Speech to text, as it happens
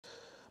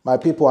My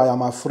people, I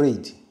am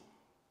afraid.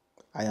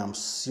 I am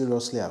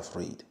seriously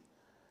afraid.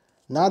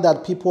 Now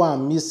that people are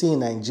missing in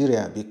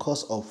Nigeria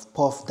because of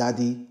Puff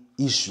Daddy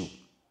issue,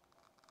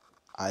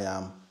 I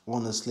am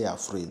honestly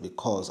afraid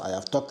because I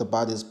have talked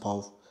about this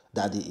Puff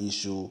Daddy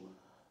issue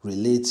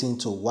relating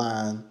to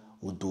one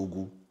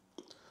Udogu.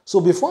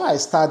 So before I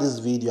start this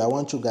video, I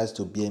want you guys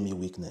to bear me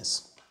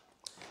witness.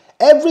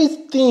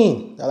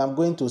 Everything that I'm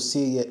going to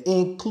say here,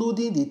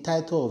 including the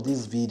title of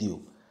this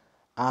video,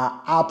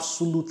 are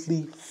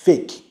absolutely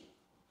fake.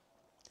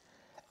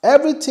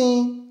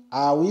 Everything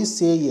I will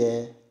say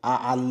here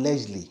are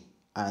allegedly,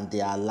 and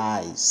they are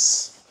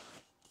lies.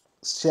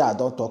 Share, I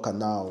don't talk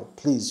now.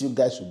 Please, you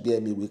guys should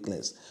bear me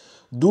witness.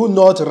 Do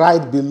not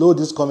write below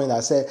this comment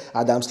and say,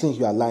 Adam Slink,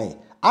 you are lying.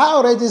 I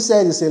already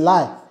said it's a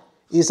lie.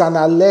 It's an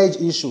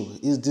alleged issue.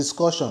 It's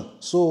discussion.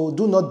 So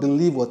do not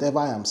believe whatever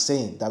I am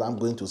saying that I'm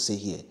going to say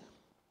here.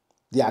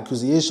 The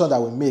accusation that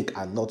we make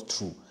are not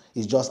true.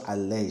 It's just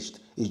alleged.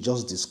 It's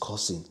just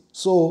discussing.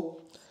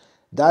 So,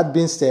 that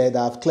being said,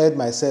 I've cleared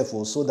myself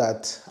so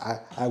that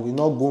I will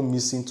not go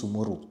missing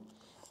tomorrow.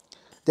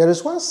 There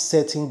is one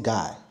certain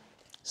guy,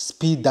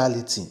 P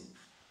Diddy,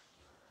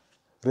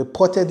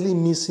 reportedly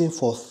missing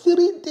for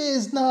 3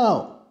 days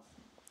now,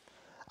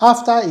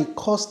 after he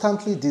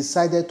constantly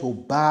decided to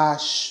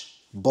bash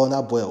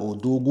Burna Boy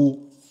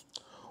Odogu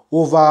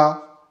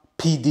over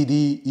P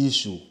Diddy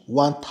issue,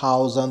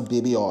 1,000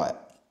 baby oil.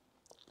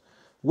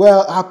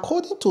 Well,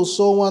 according to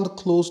someone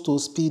close to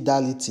P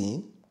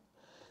Diddy,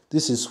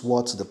 this is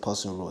what the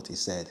person wrote.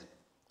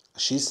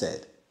 She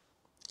said,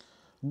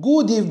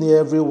 "Good evening,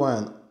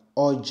 everyone.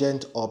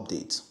 Urgent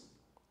update.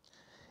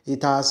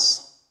 It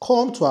has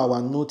come to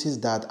our notice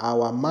that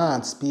our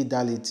man P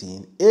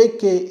Diddy,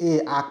 aka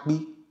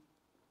Akpi,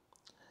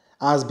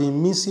 has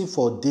been missing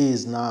for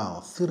days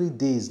now, 3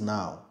 days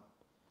now.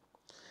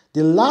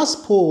 The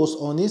last post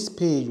on his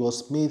page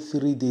was made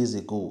 3 days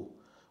ago,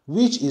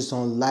 which is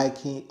unlike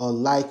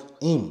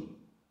him.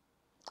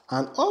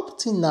 And up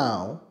till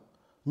now,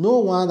 no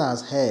one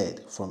has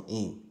heard from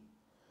him.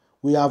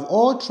 We have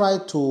all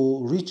tried to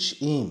reach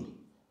him,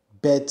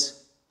 but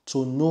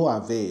to no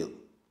avail.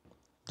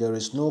 There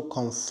is no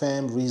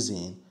confirmed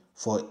reason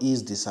for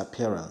his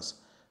disappearance,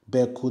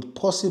 but could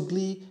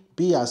possibly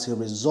be as a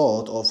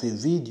result of a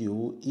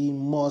video he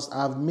must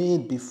have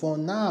made before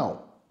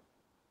now.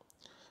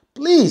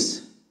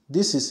 Please,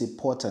 this is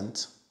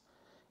important.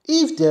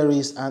 If there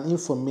is an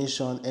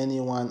information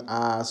anyone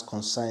has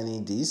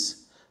concerning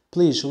this,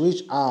 please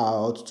reach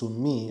out to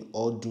me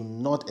or do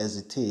not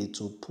hesitate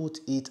to put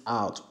it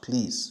out,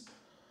 please.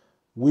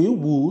 We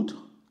would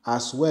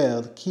as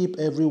well keep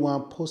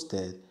everyone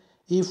posted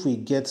if we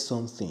get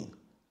something.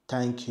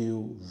 Thank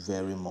you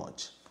very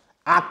much."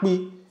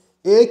 Akpi,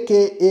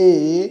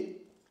 aka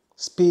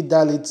P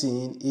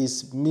Diddy,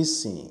 is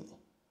missing.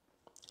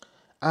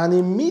 And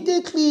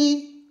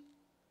immediately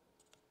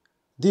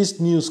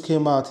this news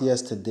came out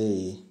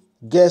yesterday,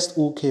 guess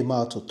who came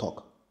out to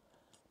talk?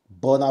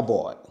 Burna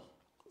Boy.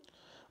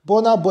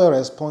 Burna Boy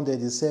responded,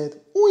 he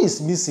said, "Who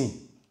is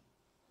missing?"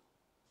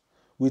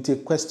 With a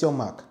question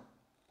mark.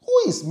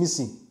 Who is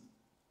missing?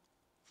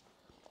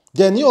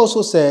 Then he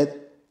also said,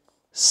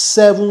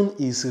 7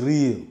 is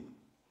real.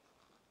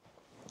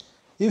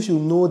 If you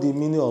know the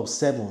meaning of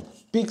 7,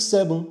 pick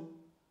 7.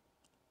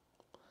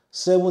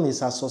 7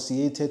 is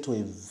associated to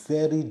a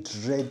very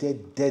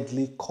dreaded,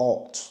 deadly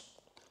cult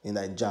in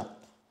Nigeria.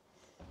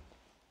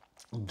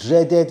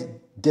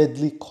 Dreaded,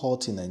 deadly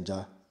cult in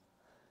Nigeria.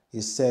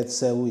 He said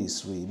 7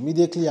 is real.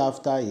 Immediately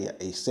after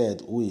he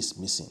said who is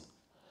missing.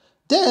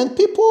 Then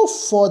people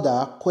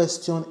further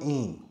questioned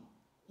him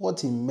what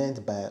he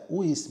meant by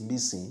who is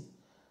missing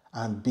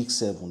and big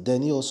 7.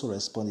 Then he also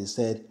responded, he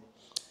said,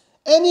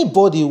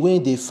 "Anybody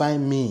when they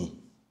find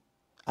me,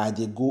 I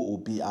dey go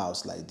Obi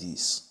house like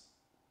this."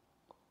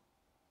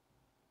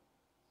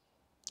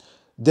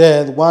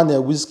 Then one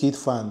Wizkid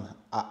fan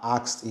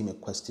asked him a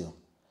question.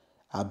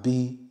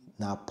 "Abi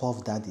na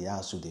Puff Daddy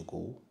house you dey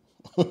go?"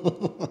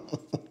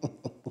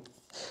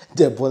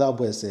 The Burna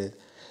Boy said,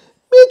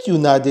 "Make you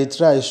na dey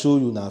try show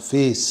you na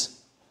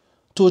face.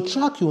 To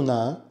track you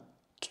na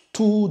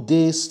 2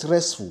 days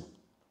stressful.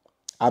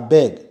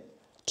 Abeg,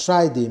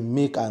 try dey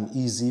make am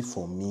easy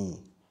for me.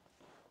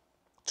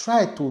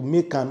 Try to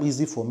make am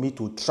easy for me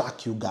to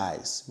track you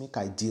guys. Make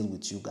I deal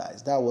with you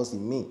guys." That was what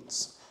it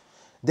means.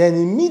 Then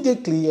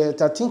immediately, I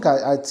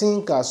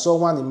think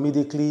someone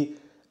immediately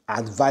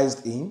advised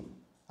him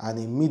and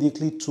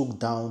immediately took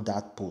down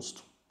that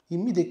post.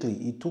 Immediately,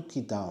 he took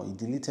it down. He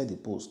deleted the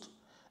post.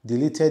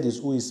 Deleted his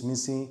who is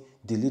missing.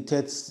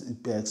 Deleted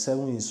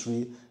 7 is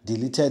real.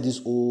 Deleted this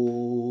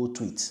whole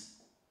tweet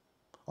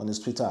on his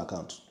Twitter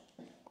account.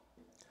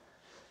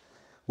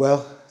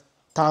 Well,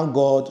 thank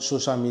God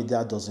social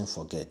media doesn't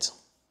forget.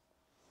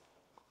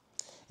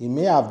 He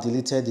may have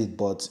deleted it,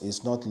 but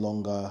it's not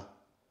longer.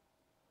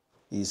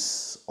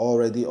 It's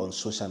already on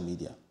social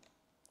media.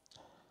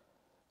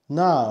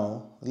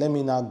 Now, let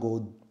me now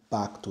go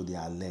back to the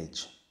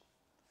alleged.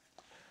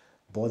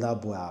 Burna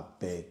Boy, I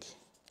beg.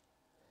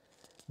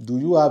 Do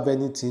you have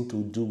anything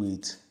to do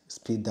with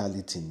P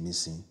Diddy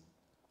missing?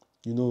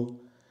 You know,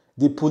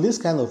 the police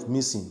kind of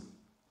missing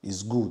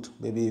is good,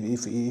 maybe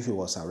if he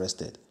was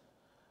arrested.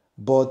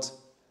 But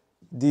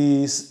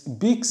this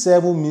big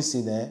 7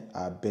 missing,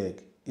 I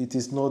beg, it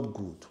is not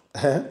good.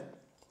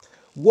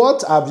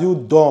 What have you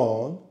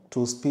done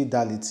to speed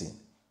Darlington?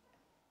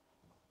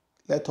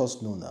 Let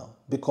us know now.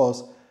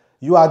 Because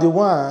you are the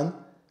one,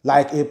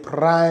 like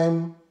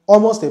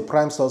almost a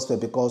prime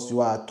suspect, because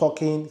you are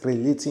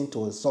relating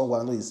to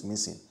someone who is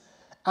missing.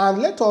 And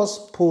let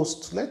us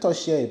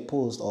share a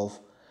post of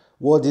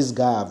what this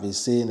guy have been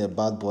saying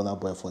about Burna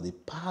Boy for the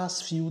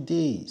past few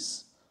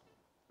days.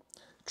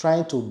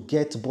 Trying to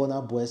get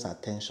Burna Boy's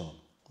attention.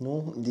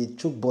 No, they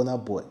took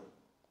Burna Boy.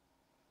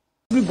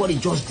 Everybody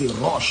just they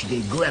rush,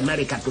 they go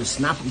America to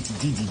snap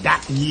with Diddy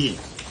that year.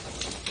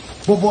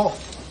 Bobo,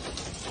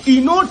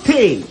 in no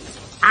time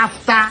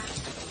after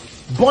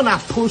Burna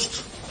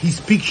post his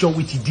picture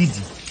with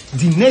Diddy,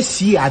 the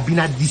next year I've been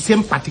at the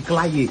same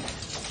particular year,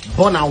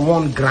 Burna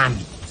won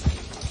Grammy.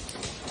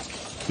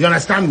 You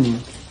understand me?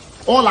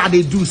 All I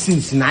they do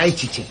since in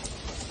Aichiche.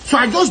 So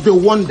I just they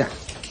wonder,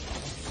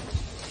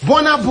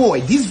 Burna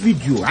Boy, this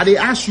video, I they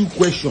ask you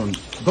question.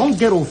 Don't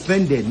get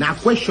offended. Now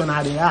question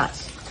I they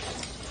ask.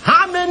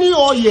 How many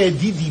oil did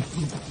he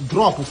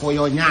drop for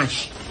your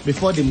nyash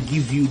before them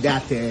give you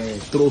that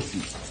trophy?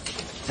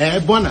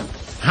 Burna,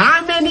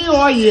 how many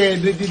oil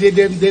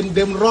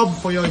them rob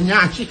for your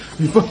nyash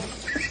before?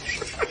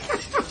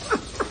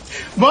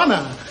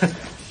 Burna,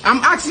 I'm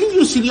asking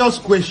you serious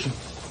question.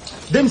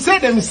 Them say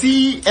them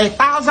see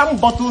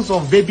 1,000 bottles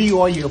of baby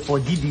oil for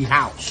Diddy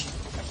house.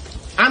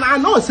 And I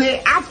know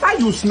say after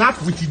you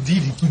snap with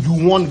Diddy, you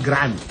won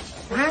Grammy.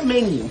 How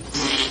many?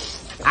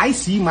 I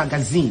see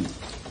magazine.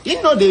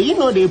 You know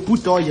they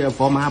put oil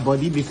for my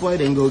body before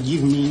they go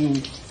give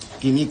me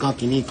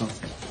kiniko.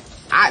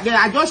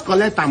 I just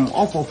collect them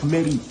off of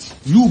merit.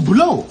 You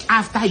blow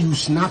after you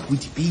snap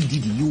with P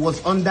Diddy. You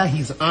was under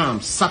his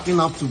arm, sucking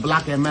up to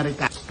Black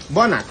America.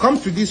 Burna, come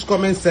to this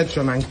comment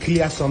section and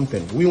clear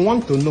something. We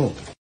want to know.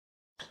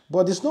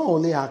 But it's not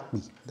only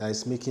Acme that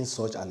is making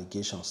such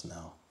allegations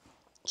now.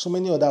 So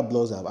many other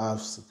blogs have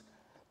asked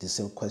the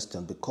same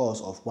question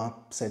because of one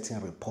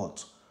certain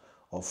report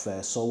of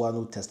someone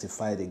who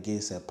testified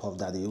against Puff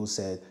Daddy, who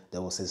said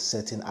there was a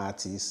certain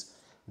artist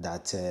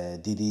that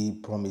Diddy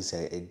promised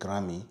a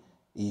Grammy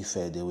if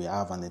they will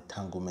have an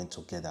entanglement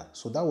together.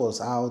 So that was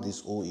how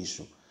this whole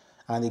issue.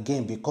 And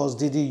again, because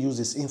Diddy used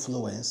his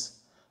influence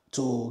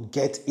to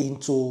get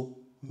into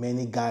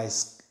many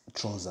guys'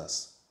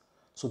 trousers.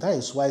 So that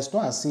is why it's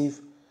not as if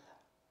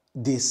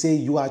they say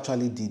you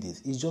actually did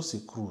it. It's just a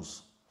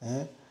cruise.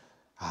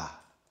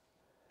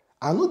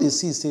 I know they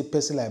say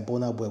person like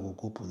Burna Boy will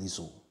go police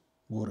or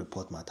go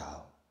report matter.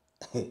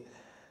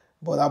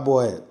 Burna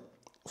Boy,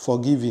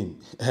 forgive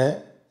him.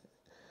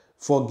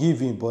 Forgive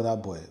him,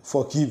 Burna Boy.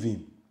 Forgive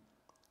him.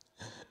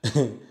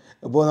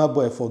 Burna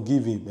Boy,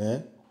 forgive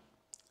him.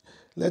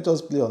 Let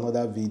us play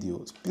another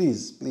video.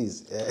 Please.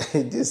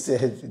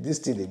 This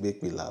thing they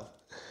make me laugh.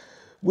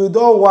 We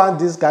don't want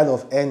this kind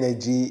of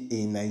energy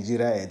in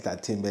Nigeria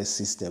entertainment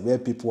system where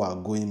people are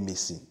going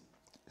missing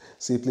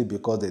simply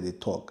because they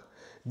talk.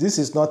 This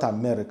is not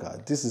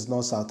America. This is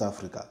not South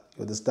Africa.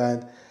 You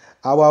understand?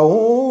 Our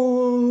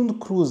own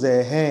crews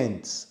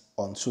hands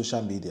on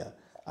social media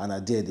and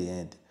are there at the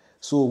end.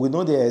 So we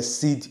know they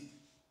exceed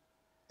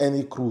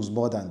any crews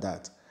more than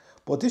that.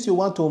 But if you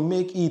want to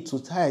make it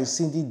to try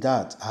exceeding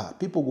that,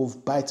 people will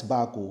bite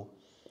back. Oh.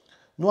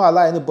 No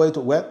allow anybody to.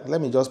 Well, let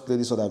me just play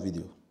this other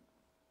video.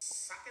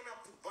 Sucking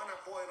up to Burna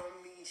Boy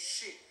don't mean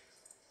shit.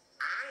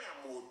 I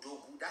am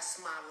Odogu. That's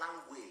my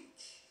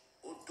language.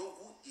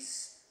 Odogu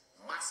is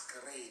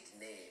masquerade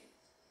name.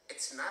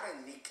 It's not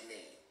a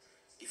nickname.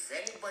 If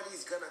anybody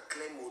is gonna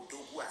claim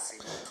Odogu as a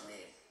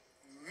nickname,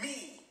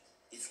 me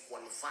is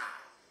qualified.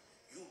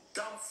 You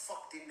dumb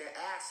fucked in the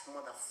ass,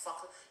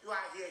 motherfucker. You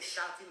out here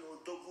shouting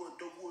Odogu.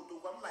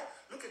 I'm like,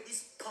 look at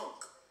this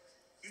punk.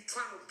 You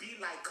trying to be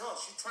like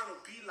us. You trying to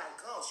be like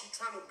us. You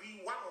trying to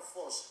be one of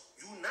us.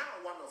 You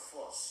not one of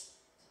us.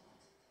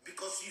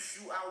 Because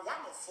if you are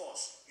one of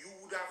us, you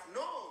would have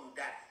known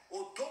that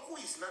Odogu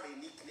is not a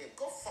nickname.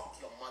 Go fuck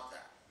your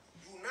mother.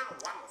 You not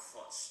one of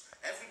us.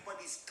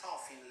 Everybody's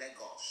tough in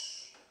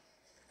Lagos.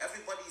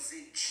 Everybody's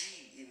a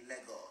G in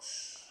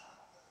Lagos.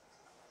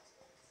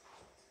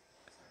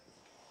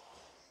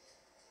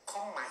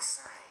 Come my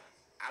side.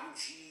 I'm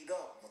G'd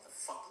up,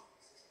 motherfucker.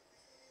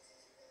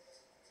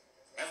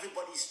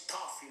 Everybody's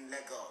tough in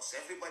Lagos.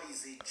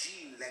 Everybody's a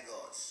G in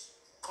Lagos.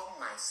 Come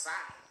my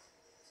side.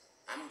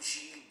 I'm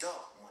G'd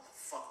up,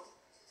 motherfucker.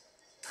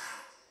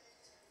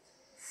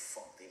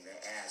 Fuck in the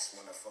ass,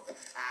 motherfucker.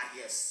 I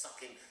hear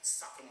sucking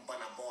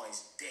Burna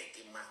Boy's dick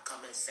in my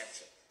comment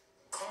section.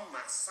 Come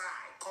my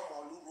side. Come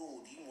on the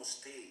road, Imo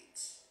State.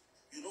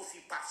 You know if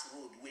you pass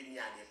road, when me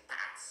and they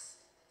pass.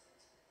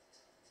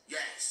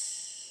 Yes.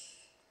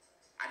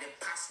 And they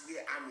pass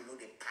where I'm, you know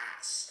they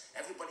pass.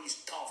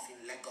 Everybody's tough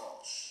in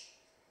Lagos.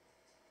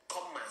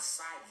 Come my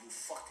side, you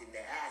fucked in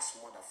the ass,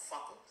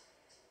 motherfucker.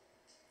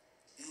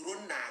 You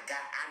run naga,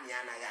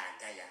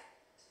 anaga,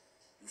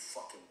 you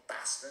fucking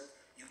bastard.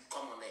 You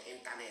come on the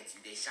internet.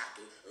 internet, they shout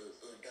to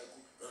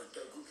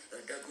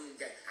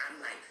I'm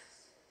like,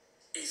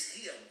 is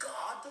he a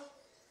god?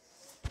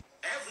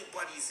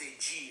 Everybody's a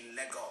G in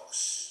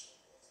Lagos.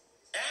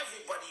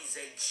 Everybody's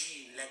a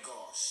G in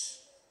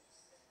Lagos.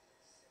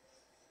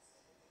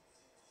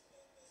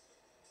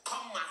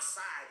 Come my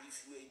side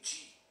if you a G.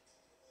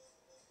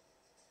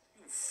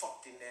 You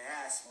fucked in the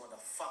ass,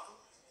 motherfucker.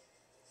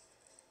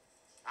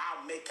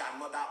 I'll make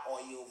another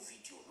oil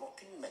video.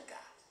 Nothing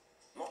mega.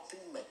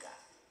 Nothing mega.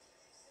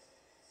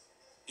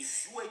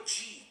 If you a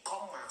G,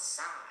 come my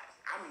side.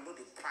 I know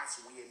the price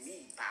where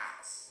me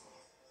pass.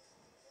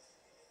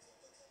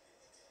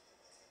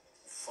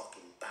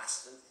 Fucking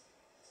bastard.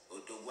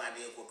 I'm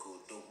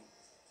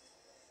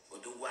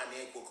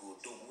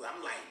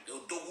like,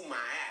 Odogu my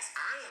ass.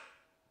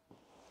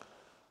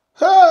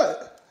 Hey,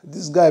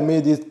 this guy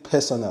made it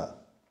personal.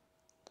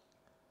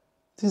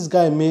 This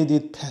guy made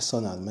it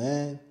personal,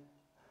 man.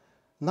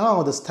 Now I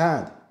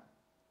understand.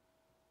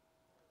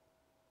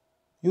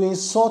 You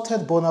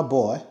insulted Burna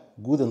Boy,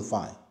 good and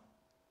fine.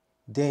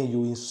 Then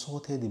you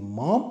insulted the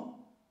mom?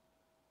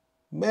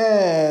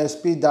 Man,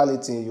 speed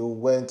darlington, you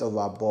went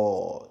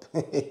overboard.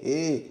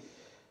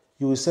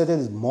 You insulted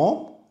his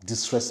mom?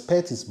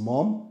 Disrespect his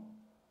mom?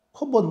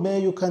 Come on,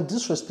 man, you can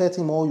disrespect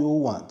him all you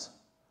want.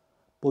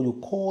 But you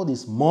call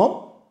his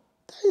mom?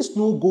 That is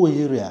no go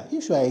area.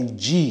 If you are a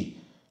G,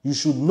 you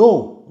should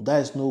know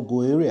that is no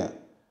go area.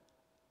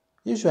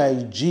 If you are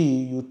a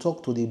G, you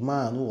talk to the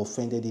man who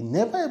offended you.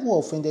 Never ever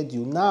offended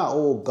you. Now,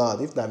 oh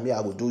God, if that me, I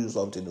will do you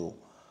something.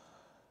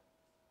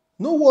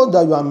 No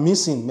wonder you are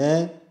missing,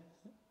 man.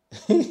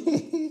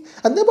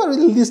 I never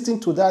really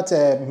listened to that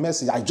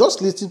message. I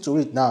just listened to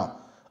it now.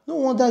 No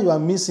wonder you are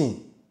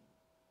missing.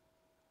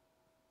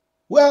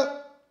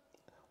 Well,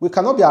 we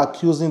cannot be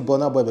accusing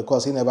Burna Boy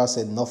because he never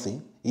said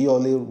nothing. He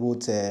only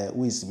wrote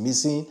who is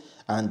missing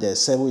and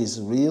said who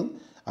is real.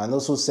 And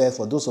also said,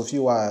 for those of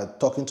you who are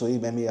talking to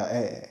him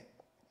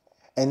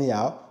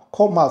anyhow,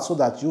 come out so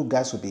that you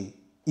guys will be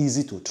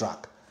easy to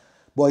track.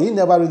 But he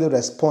never really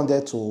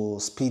responded to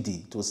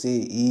Speedy to say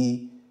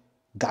he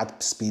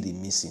got Speedy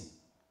missing.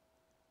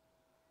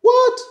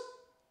 What?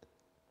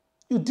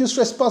 You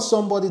disrespect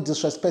somebody,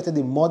 disrespected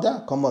the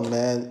mother? Come on,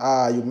 man.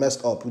 You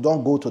messed up. You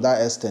don't go to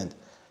that extent.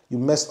 You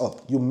messed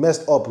up. You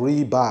messed up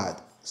really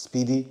bad,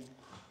 Speedy.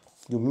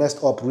 You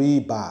messed up really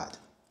bad.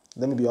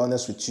 Let me be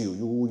honest with you.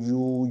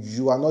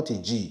 You are not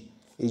a G.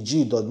 A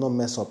G does not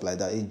mess up like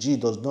that. A G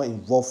does not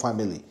involve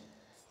family.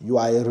 You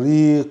are a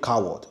real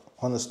coward.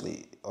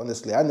 Honestly,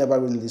 I never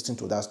really listened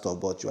to that stuff,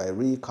 but you are a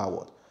real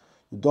coward.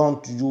 You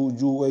don't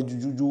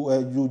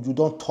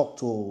talk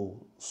to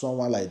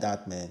someone like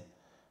that, man.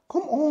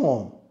 Come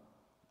on.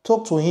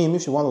 Talk to him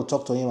if you want to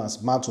talk to him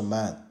as man to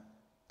man.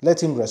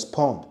 Let him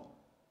respond.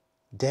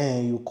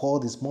 Then you call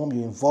this mom,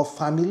 you involve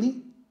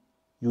family?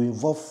 You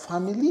involve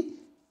family?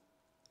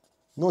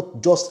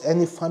 Not just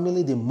any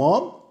family, the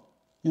mom?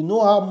 You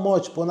know how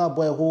much Burna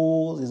Boy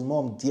holds his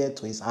mom dear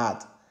to his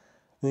heart.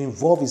 You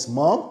involve his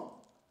mom?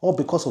 All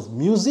because of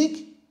music?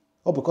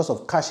 All because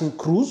of cashing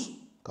cruise?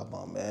 Come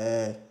on,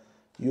 man.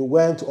 You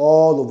went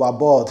all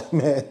overboard,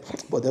 man.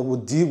 But they will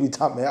deal with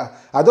that, man.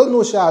 I don't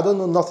know, I don't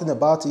know nothing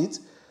about it.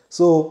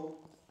 So,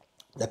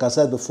 like I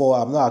said before,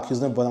 I'm not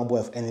accusing Burna Boy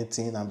of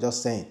anything. I'm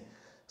just saying.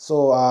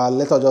 So,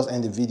 let us just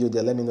end the video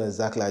there. Let me know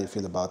exactly how you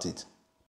feel about it.